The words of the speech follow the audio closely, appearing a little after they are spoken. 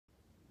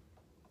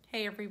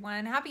Hey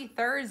everyone, happy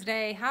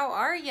Thursday. How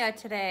are ya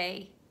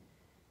today?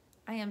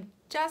 I am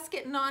just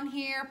getting on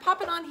here,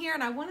 popping on here,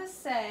 and I want to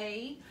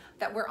say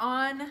that we're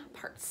on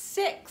part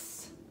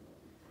 6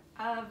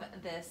 of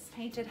this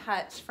painted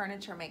Hutch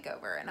furniture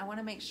makeover, and I want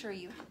to make sure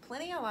you have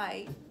plenty of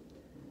light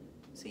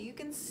so you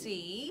can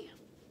see.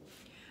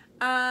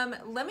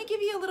 Let me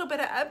give you a little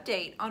bit of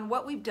update on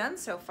what we've done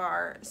so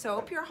far.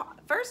 So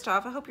first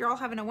off, I hope you're all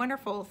having a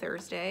wonderful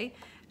Thursday.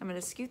 I'm going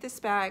to scoot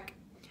this back.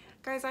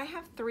 Guys, I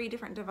have 3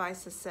 different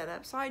devices set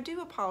up, so I do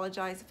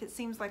apologize if it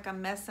seems like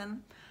I'm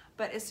messing,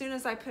 but as soon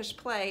as I push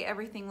play,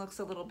 everything looks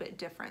a little bit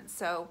different.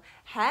 So,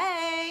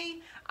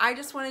 hey, I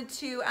just wanted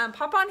to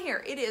pop on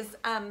here. It is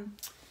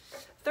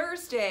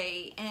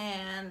Thursday,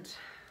 and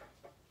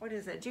what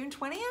is it, June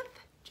 20th?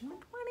 June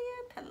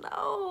 20th,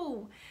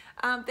 hello.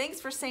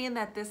 Thanks for saying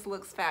that this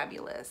looks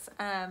fabulous.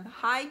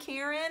 Hi,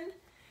 Karen.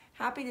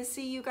 Happy to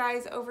see you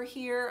guys over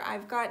here.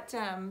 I've got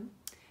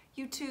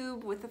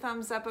YouTube with the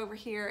thumbs up over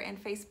here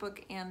and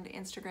Facebook and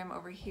Instagram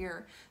over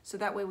here, so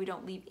that way we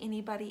don't leave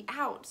anybody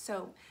out.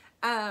 So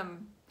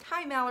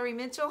hi Mallory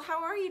Mitchell,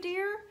 how are you,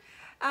 dear?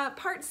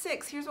 Part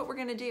 6, here's what we're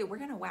gonna do. We're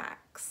gonna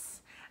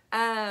wax.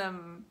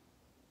 No,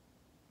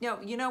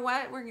 you know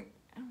what,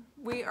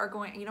 we are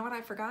going, you know what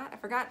I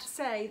forgot to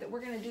say that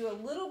we're gonna do a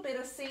little bit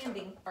of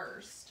sanding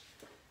first.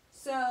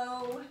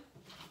 So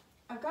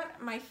I've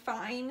got my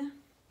fine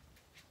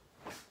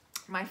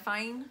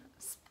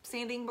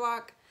sanding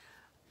block.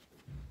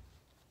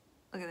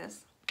 Look at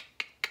this.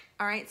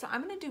 All right, so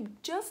I'm gonna do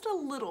just a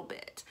little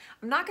bit.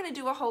 I'm not gonna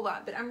do a whole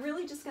lot, but I'm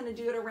really just gonna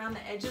do it around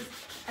the edges.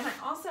 And I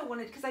also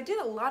wanted, because I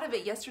did a lot of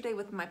it yesterday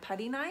with my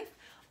putty knife,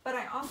 but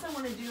I also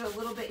wanna do a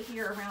little bit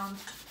here around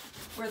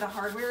where the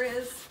hardware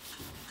is.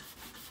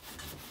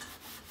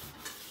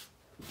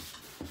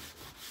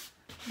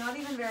 Not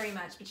even very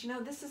much, but you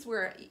know, this is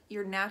where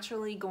you're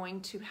naturally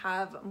going to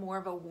have more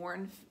of a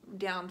worn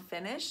down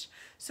finish.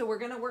 So we're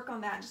gonna work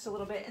on that just a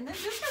little bit. And then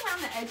just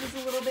around the edges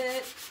a little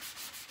bit.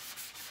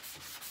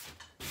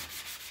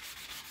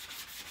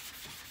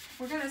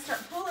 We're gonna start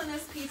pulling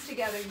this piece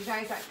together, you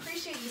guys. I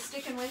appreciate you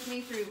sticking with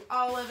me through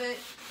all of it.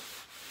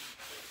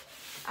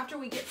 After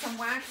we get some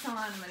wax on,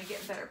 I'm gonna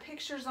get better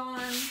pictures on.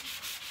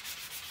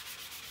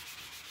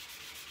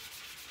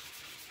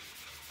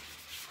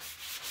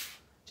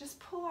 Just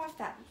pull off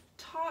that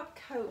top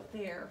coat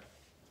there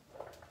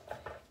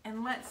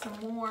and let some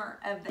more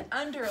of the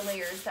under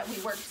layers that we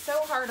worked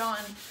so hard on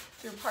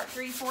through part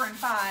 3, 4, and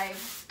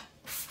 5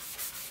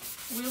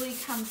 really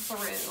come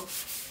through.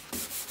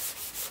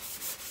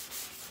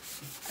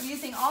 I'm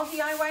using all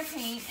DIY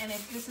paint, and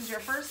if this is your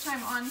first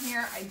time on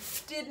here, I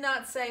did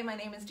not say my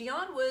name is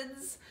Dionne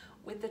Woods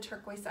with the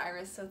Turquoise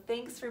Iris, so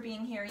thanks for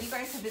being here. You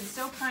guys have been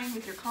so kind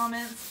with your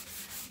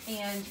comments,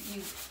 and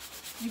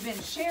you've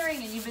been sharing,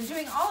 and you've been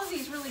doing all of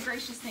these really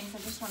gracious things. I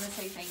just want to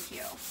say thank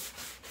you.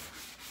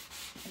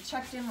 I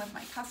checked in with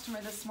my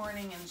customer this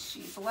morning, and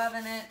she's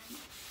loving it.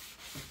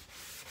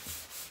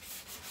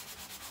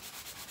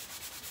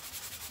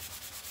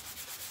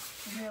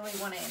 I really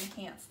want to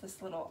enhance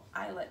this little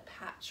eyelet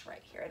patch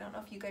right here. I don't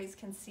know if you guys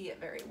can see it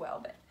very well,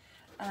 but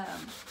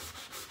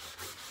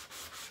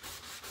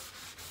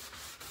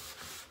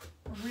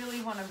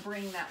really want to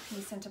bring that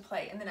piece into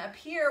play. And then up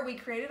here, we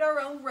created our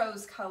own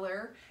rose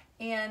color,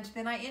 and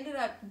then I ended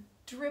up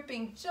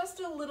dripping just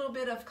a little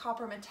bit of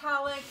copper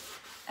metallic.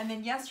 And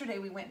then yesterday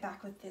we went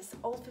back with this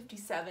old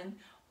 57.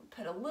 We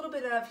put a little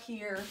bit of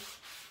here,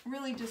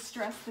 really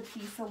distressed the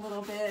piece a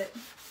little bit.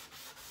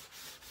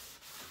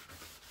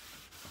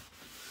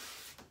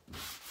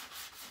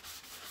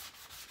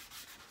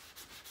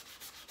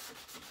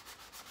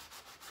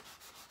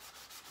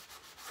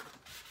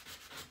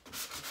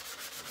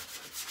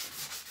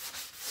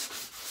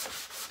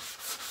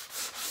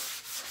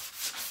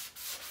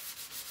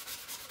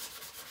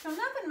 So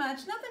nothing much,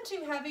 nothing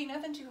too heavy,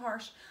 nothing too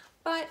harsh,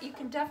 but you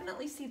can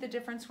definitely see the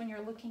difference when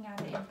you're looking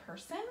at it in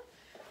person.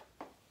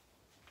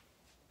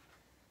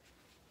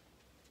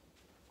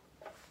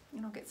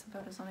 And I'll get some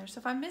photos on there. So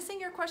if I'm missing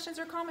your questions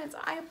or comments,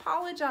 I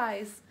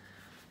apologize.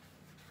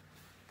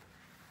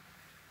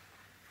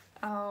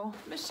 Oh,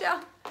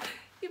 Michelle,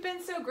 you've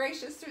been so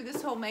gracious through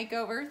this whole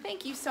makeover.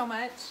 Thank you so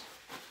much.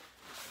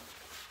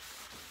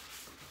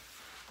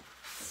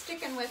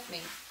 Sticking with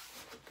me.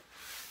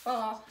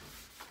 Oh.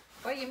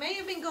 Well, you may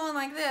have been going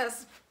like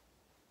this.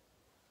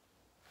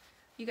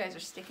 You guys are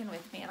sticking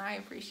with me, and I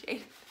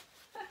appreciate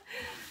it.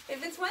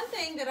 If it's one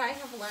thing that I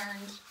have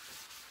learned,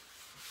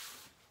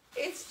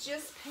 it's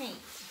just paint.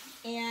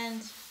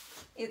 And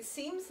it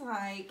seems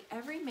like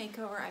every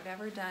makeover I've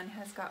ever done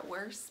has got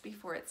worse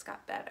before it's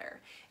got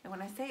better. And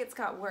when I say it's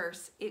got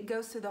worse, it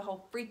goes through the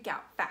whole freak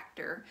out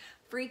factor,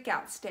 freak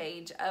out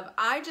stage of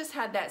I just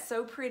had that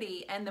so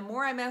pretty, and the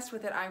more I messed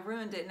with it, I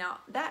ruined it.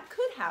 Now, that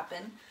could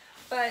happen,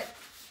 but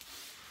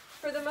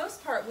for the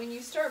most part, when you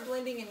start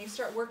blending and you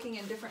start working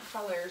in different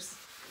colors,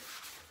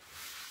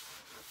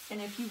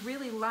 and if you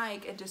really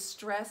like a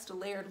distressed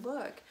layered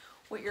look,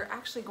 what you're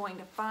actually going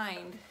to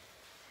find,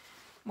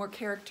 more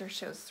character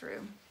shows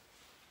through.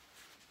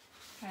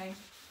 Okay.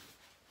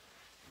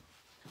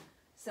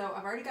 So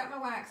I've already got my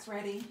wax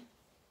ready.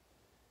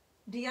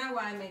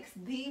 DIY makes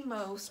the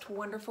most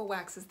wonderful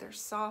waxes. They're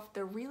soft.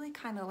 They're really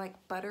kind of like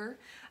butter.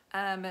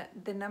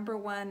 The number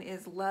one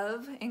is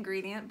Love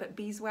ingredient, but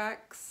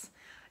beeswax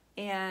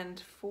and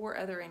 4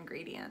 other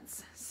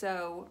ingredients.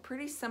 So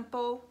pretty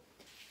simple.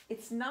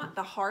 It's not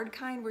the hard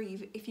kind where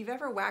if you've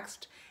ever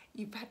waxed,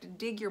 you've had to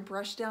dig your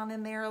brush down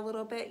in there a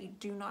little bit. You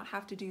do not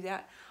have to do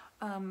that.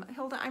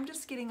 Hilda, I'm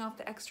just getting off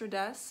the extra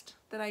dust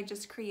that I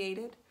just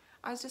created.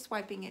 I was just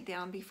wiping it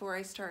down before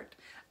I start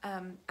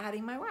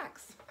adding my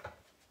wax.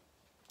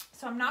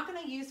 So I'm not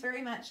going to use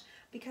very much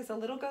because a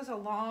little goes a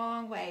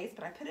long ways,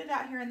 but I put it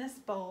out here in this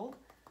bowl,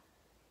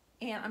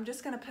 and I'm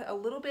just going to put a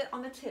little bit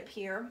on the tip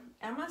here.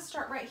 And I'm going to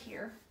start right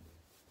here.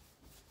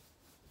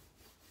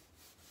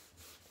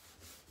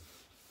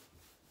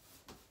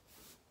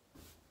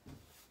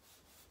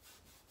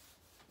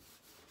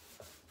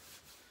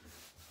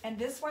 And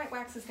this white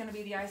wax is going to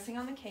be the icing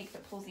on the cake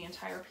that pulls the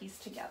entire piece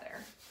together.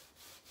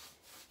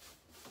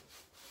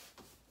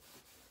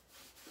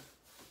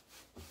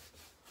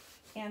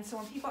 And so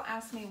when people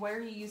ask me, why are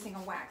you using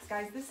a wax?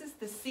 Guys, this is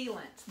the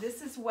sealant.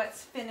 This is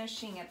what's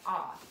finishing it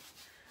off.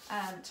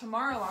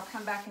 Tomorrow I'll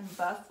come back and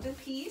buff the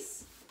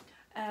piece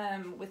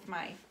with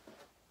my,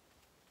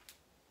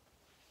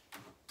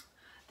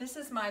 this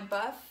is my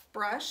buff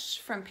brush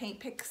from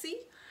Paint Pixie.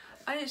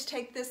 I just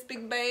take this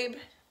big babe,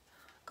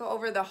 go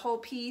over the whole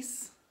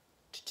piece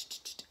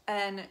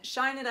and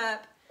shine it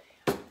up.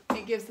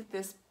 It gives it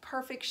this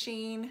perfect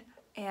sheen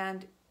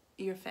and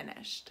you're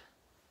finished.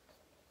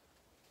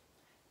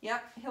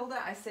 Yep, Hilda,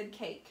 I said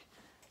cake.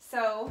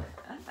 So,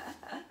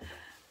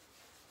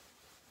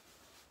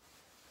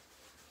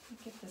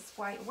 get this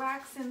white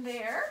wax in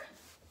there.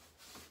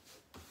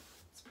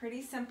 It's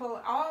pretty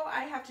simple. All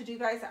I have to do,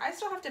 guys, I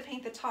still have to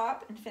paint the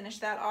top and finish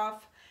that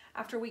off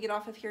after we get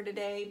off of here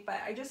today,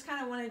 but I just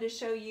kind of wanted to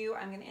show you,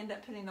 I'm going to end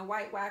up putting the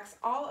white wax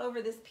all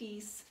over this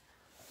piece.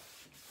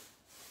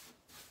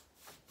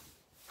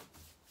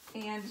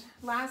 And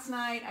last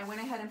night I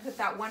went ahead and put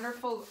that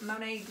wonderful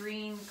Monet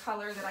green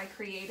color that I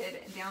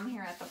created down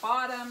here at the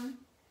bottom.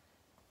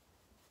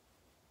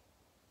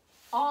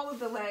 All of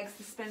the legs,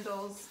 the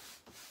spindles,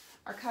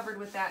 are covered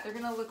with that. They're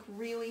going to look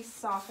really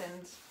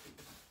softened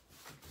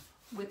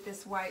with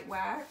this white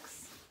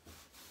wax.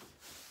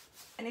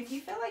 And if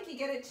you feel like you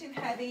get it too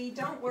heavy,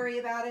 don't worry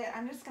about it.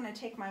 I'm just going to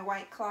take my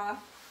white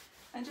cloth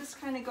and just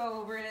kind of go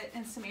over it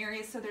in some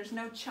areas so there's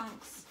no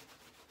chunks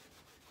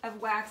of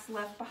wax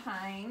left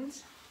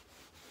behind.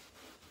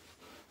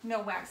 No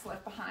wax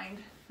left behind.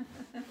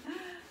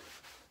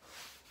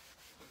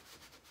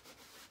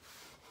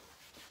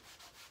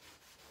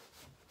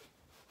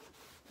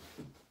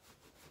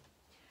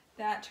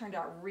 That turned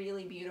out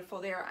really beautiful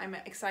there. I'm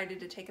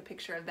excited to take a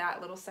picture of that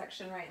little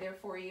section right there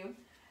for you.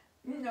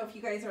 I don't know if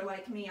you guys are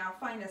like me, I'll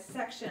find a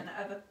section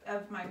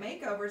of my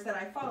makeovers that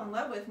I fall in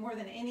love with more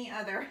than any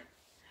other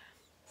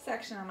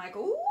section. I'm like,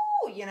 ooh,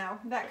 you know,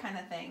 that kind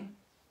of thing.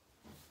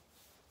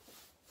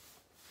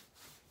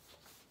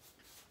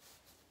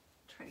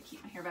 Try to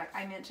keep my hair back.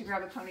 I meant to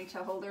grab a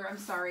ponytail holder. I'm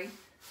sorry.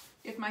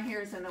 If my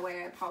hair is in the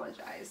way, I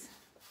apologize.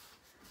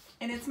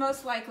 And it's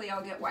most likely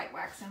I'll get white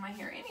wax in my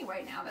hair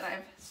anyway now that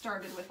I've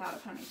started without a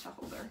ponytail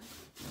holder.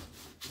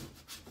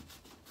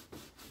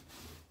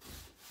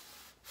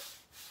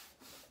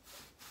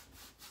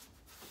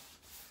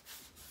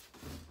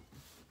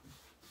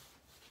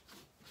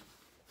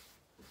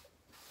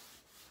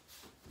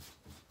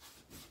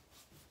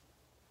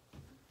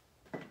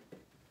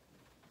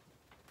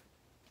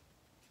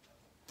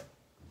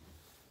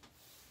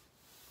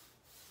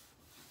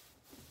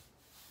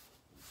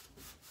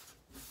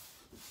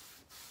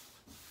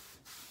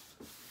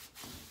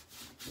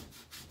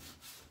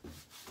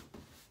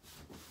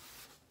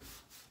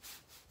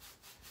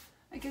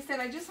 Like I said,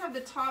 I just have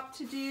the top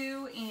to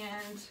do,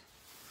 and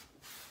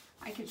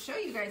I could show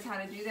you guys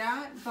how to do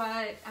that,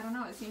 but I don't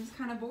know, it seems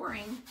kind of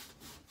boring.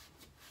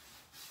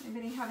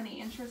 Anybody have any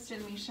interest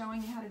in me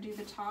showing you how to do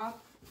the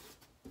top?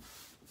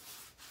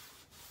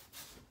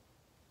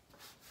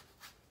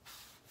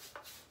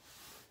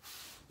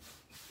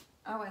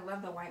 Oh, I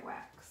love the white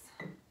wax.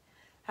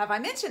 Have I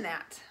mentioned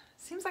that?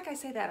 Seems like I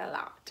say that a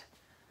lot.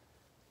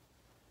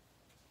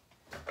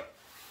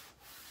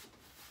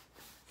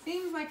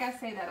 Seems like I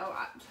say that a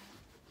lot.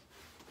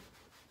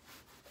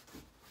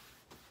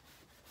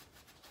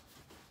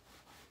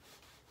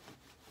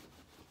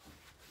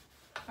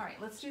 All right,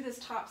 let's do this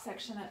top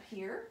section up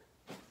here.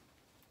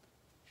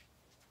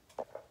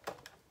 Let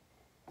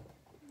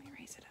me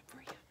raise it up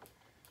for you.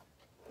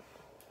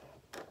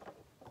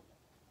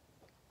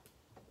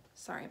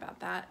 Sorry about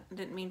that. I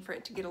didn't mean for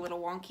it to get a little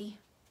wonky.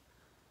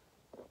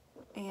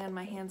 And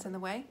my hand's in the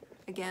way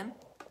again.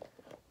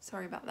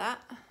 Sorry about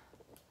that.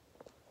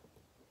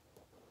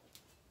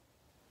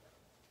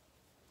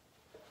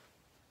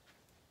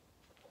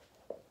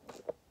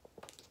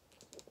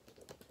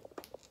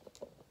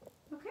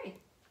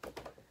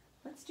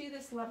 Do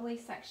this lovely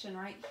section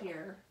right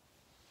here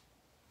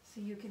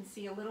so you can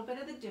see a little bit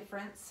of the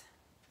difference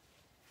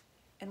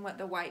and what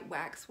the white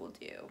wax will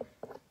do.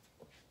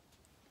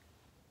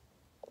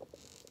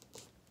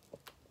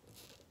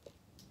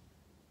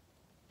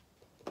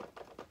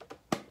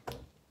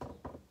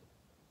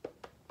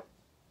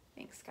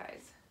 Thanks,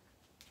 guys.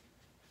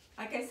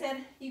 Like I said,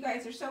 you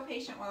guys are so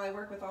patient while I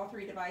work with all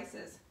 3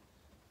 devices.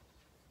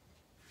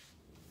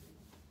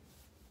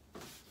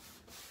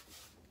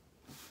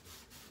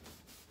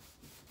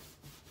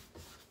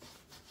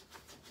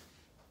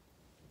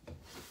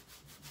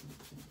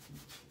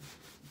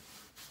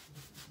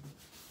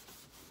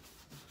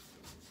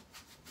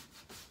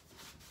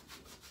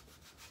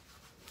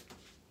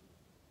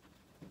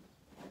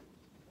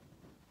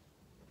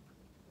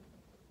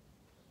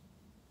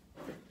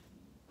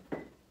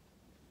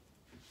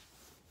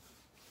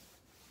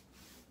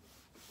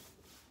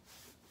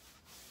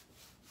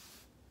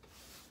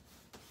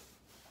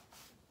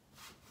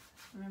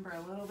 Remember,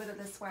 a little bit of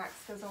this wax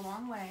goes a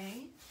long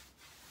way.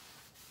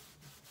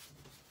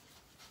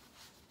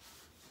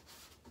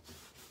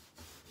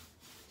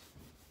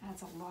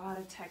 Adds a lot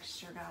of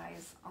texture,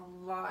 guys.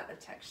 A lot of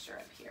texture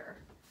up here.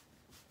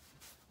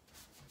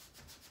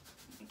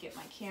 Let me get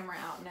my camera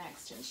out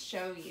next and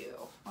show you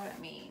what I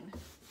mean.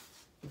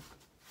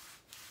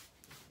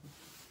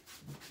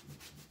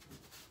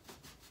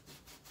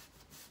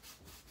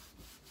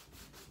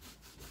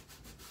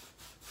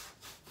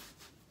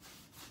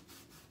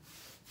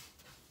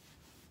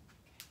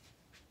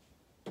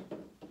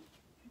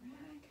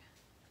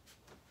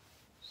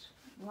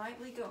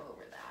 Lightly go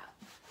over that.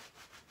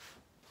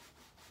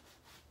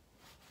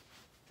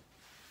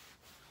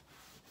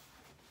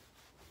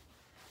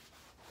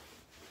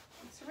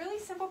 It's a really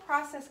simple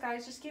process,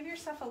 guys. Just give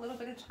yourself a little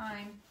bit of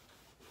time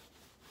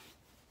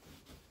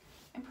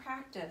and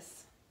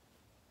practice.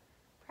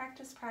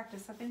 Practice,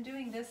 practice. I've been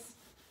doing this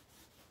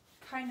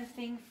kind of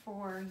thing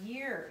for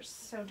years,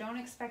 so don't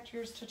expect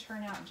yours to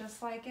turn out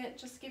just like it.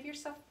 Just give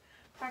yourself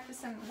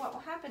practice, and what will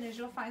happen is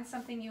you'll find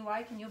something you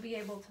like and you'll be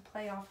able to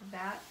play off of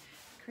that.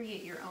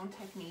 Create your own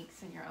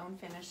techniques and your own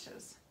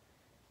finishes.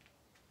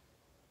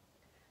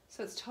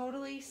 So it's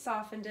totally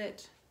softened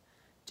it,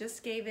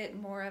 just gave it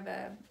more of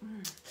a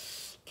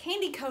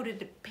candy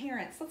coated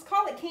appearance. Let's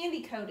call it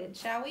candy coated,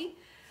 shall we?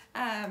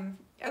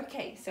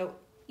 Okay, so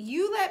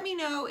you let me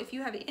know if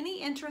you have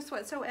any interest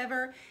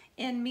whatsoever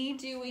in me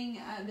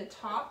doing the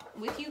top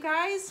with you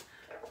guys.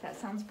 If that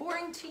sounds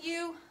boring to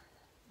you,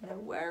 no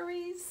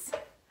worries.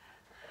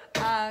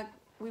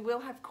 We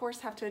will, of course,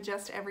 have to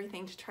adjust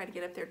everything to try to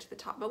get up there to the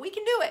top, but we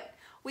can do it.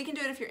 We can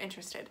do it if you're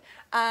interested.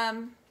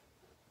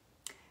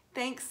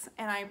 Thanks,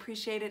 and I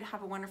appreciate it.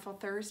 Have a wonderful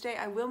Thursday.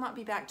 I will not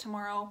be back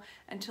tomorrow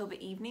until the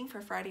evening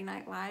for Friday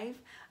Night Live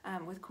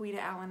with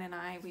Quita Allen and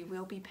I. We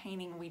will be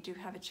painting. We do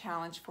have a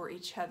challenge for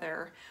each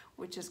other,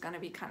 which is going to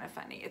be kind of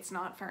funny. It's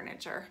not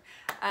furniture.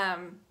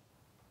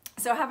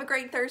 So have a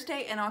great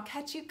Thursday, and I'll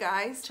catch you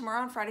guys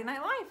tomorrow on Friday Night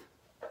Live.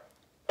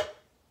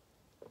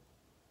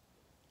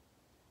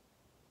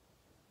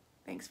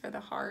 Thanks for the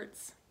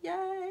hearts. Yay!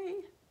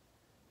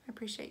 I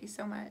appreciate you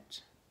so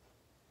much.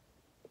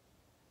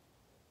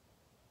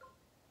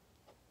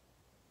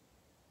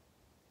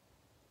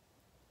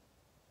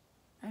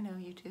 I know,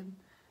 YouTube.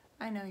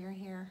 I know you're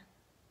here.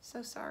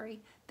 So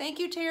sorry. Thank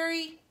you,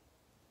 Terry.